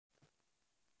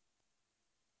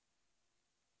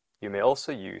You may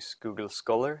also use Google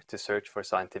Scholar to search for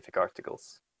scientific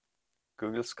articles.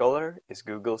 Google Scholar is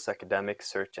Google's academic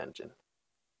search engine.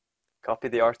 Copy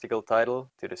the article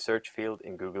title to the search field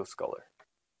in Google Scholar.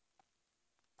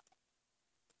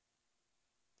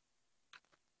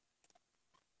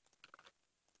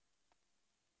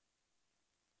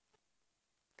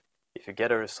 If you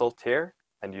get a result here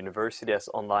and university has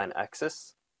online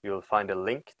access, you will find a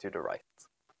link to the right.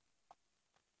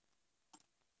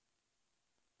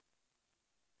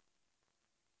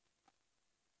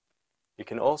 You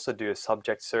can also do a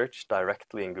subject search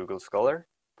directly in Google Scholar,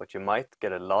 but you might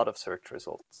get a lot of search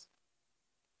results.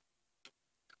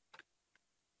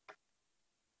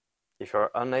 If you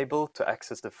are unable to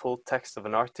access the full text of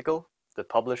an article, the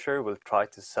publisher will try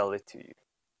to sell it to you.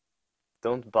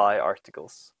 Don't buy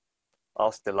articles.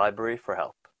 Ask the library for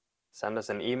help. Send us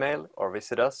an email or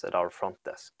visit us at our front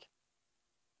desk.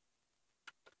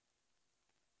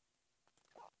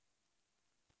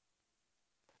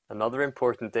 Another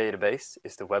important database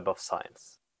is the Web of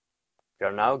Science. We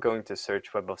are now going to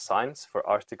search Web of Science for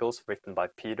articles written by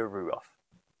Peter Ruoff.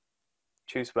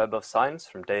 Choose Web of Science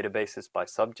from databases by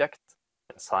subject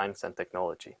and science and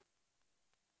technology.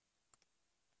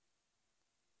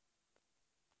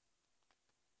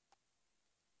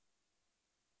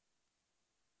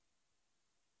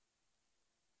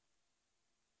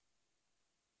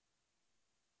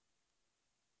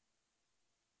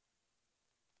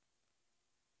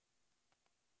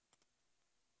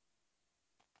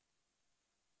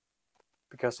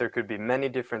 Because there could be many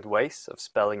different ways of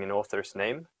spelling an author's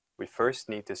name, we first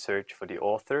need to search for the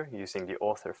author using the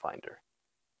author finder.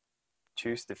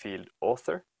 Choose the field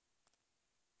Author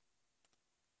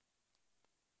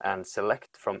and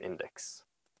select from Index.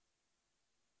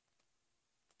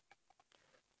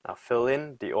 Now fill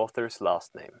in the author's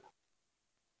last name.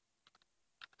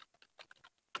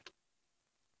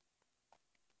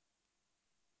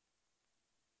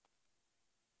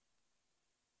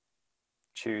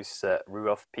 Choose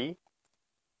Ruoff P.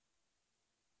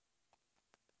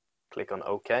 Click on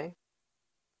OK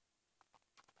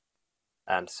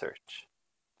and search.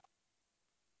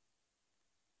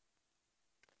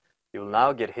 You will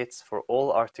now get hits for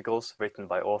all articles written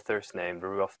by authors named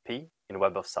Ruoff P in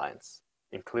Web of Science,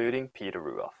 including Peter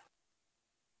Ruoff.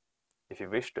 If you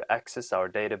wish to access our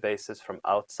databases from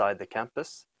outside the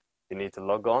campus, you need to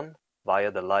log on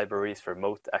via the library's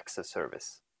remote access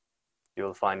service. You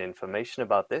will find information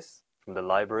about this from the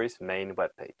library's main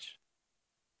webpage.